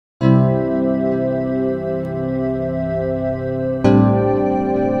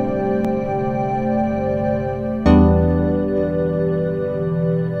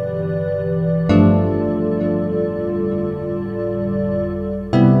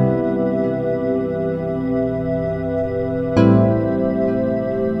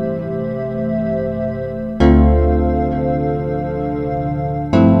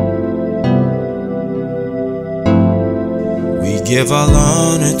Give all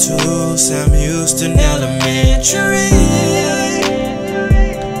honor to Sam Houston Elementary.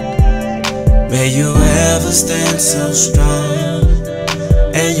 May you ever stand so strong,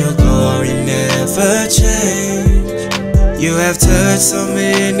 and your glory never change. You have touched so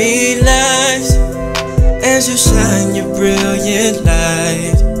many lives as you shine your brilliant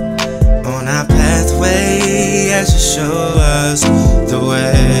light on our pathway, as you show us the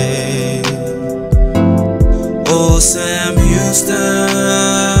way. Oh, Sam Houston,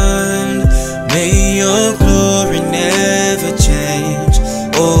 may your glory never change.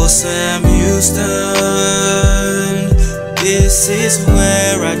 Oh, Sam Houston, this is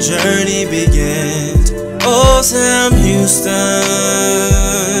where our journey begins. Oh, Sam Houston,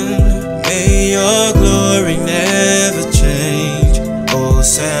 may your glory never change. Oh,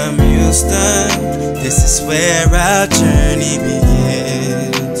 Sam Houston, this is where our journey begins.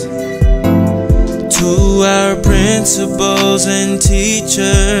 To our principals and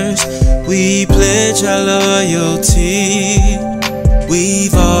teachers, we pledge our loyalty.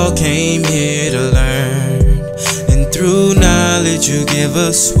 We've all came here to learn, and through knowledge you give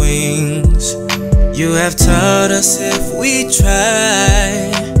us wings. You have taught us if we try,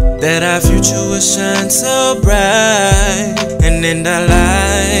 that our future will shine so bright, and in our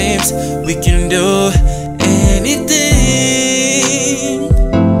lives we can do anything.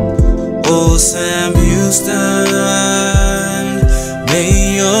 Oh, Sam Houston,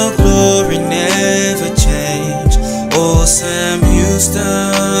 may your glory never change. Oh, Sam Houston,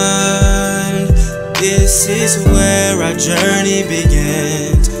 this is where our journey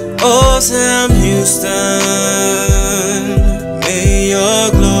begins. Oh, Sam Houston, may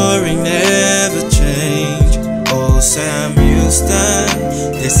your glory never change. Oh, Sam Houston,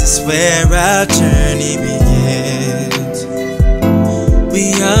 this is where our journey begins.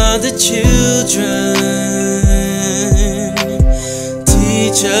 We are the children,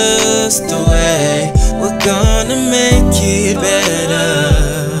 teach us the way. We're gonna make it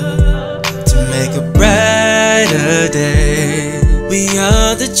better, to make a brighter day. We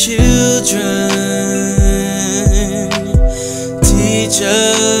are the children, teach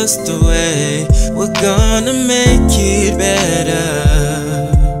us the way. We're gonna make it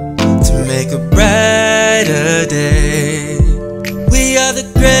better, to make a brighter day. We are the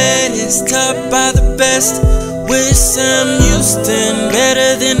greatest, taught by the best. We're Sam Houston,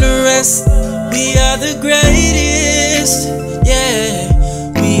 better than the rest. We are the greatest, yeah.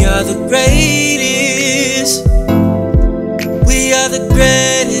 We are the greatest. We are the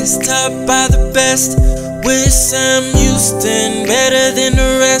greatest, taught by the best. We're Sam Houston, better than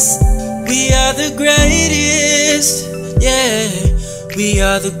the rest. We are the greatest, yeah. We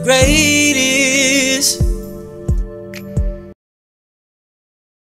are the greatest.